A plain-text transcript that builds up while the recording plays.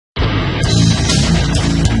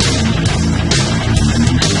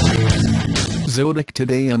Zotac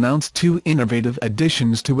today announced two innovative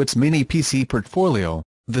additions to its mini-PC portfolio,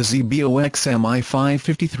 the ZBOX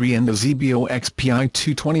MI553 and the ZBOX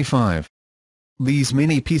PI225. These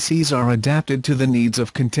mini-PCs are adapted to the needs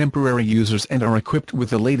of contemporary users and are equipped with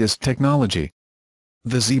the latest technology.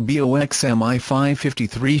 The ZBOX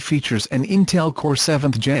MI553 features an Intel Core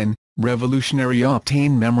 7th Gen, revolutionary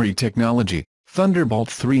Optane memory technology, Thunderbolt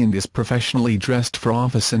 3 and is professionally dressed for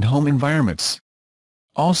office and home environments.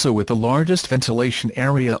 Also with the largest ventilation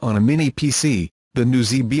area on a mini-PC, the new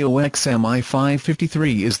ZBOX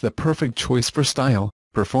MI553 is the perfect choice for style,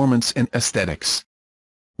 performance and aesthetics.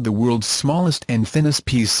 The world's smallest and thinnest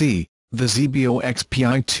PC, the ZBOX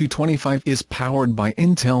PI225 is powered by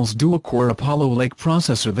Intel's dual-core Apollo Lake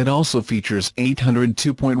processor that also features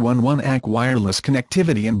 802.11ac wireless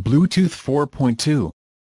connectivity and Bluetooth 4.2.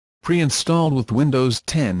 Pre-installed with Windows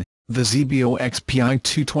 10, the ZBOX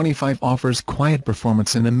PI225 offers quiet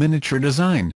performance in a miniature design,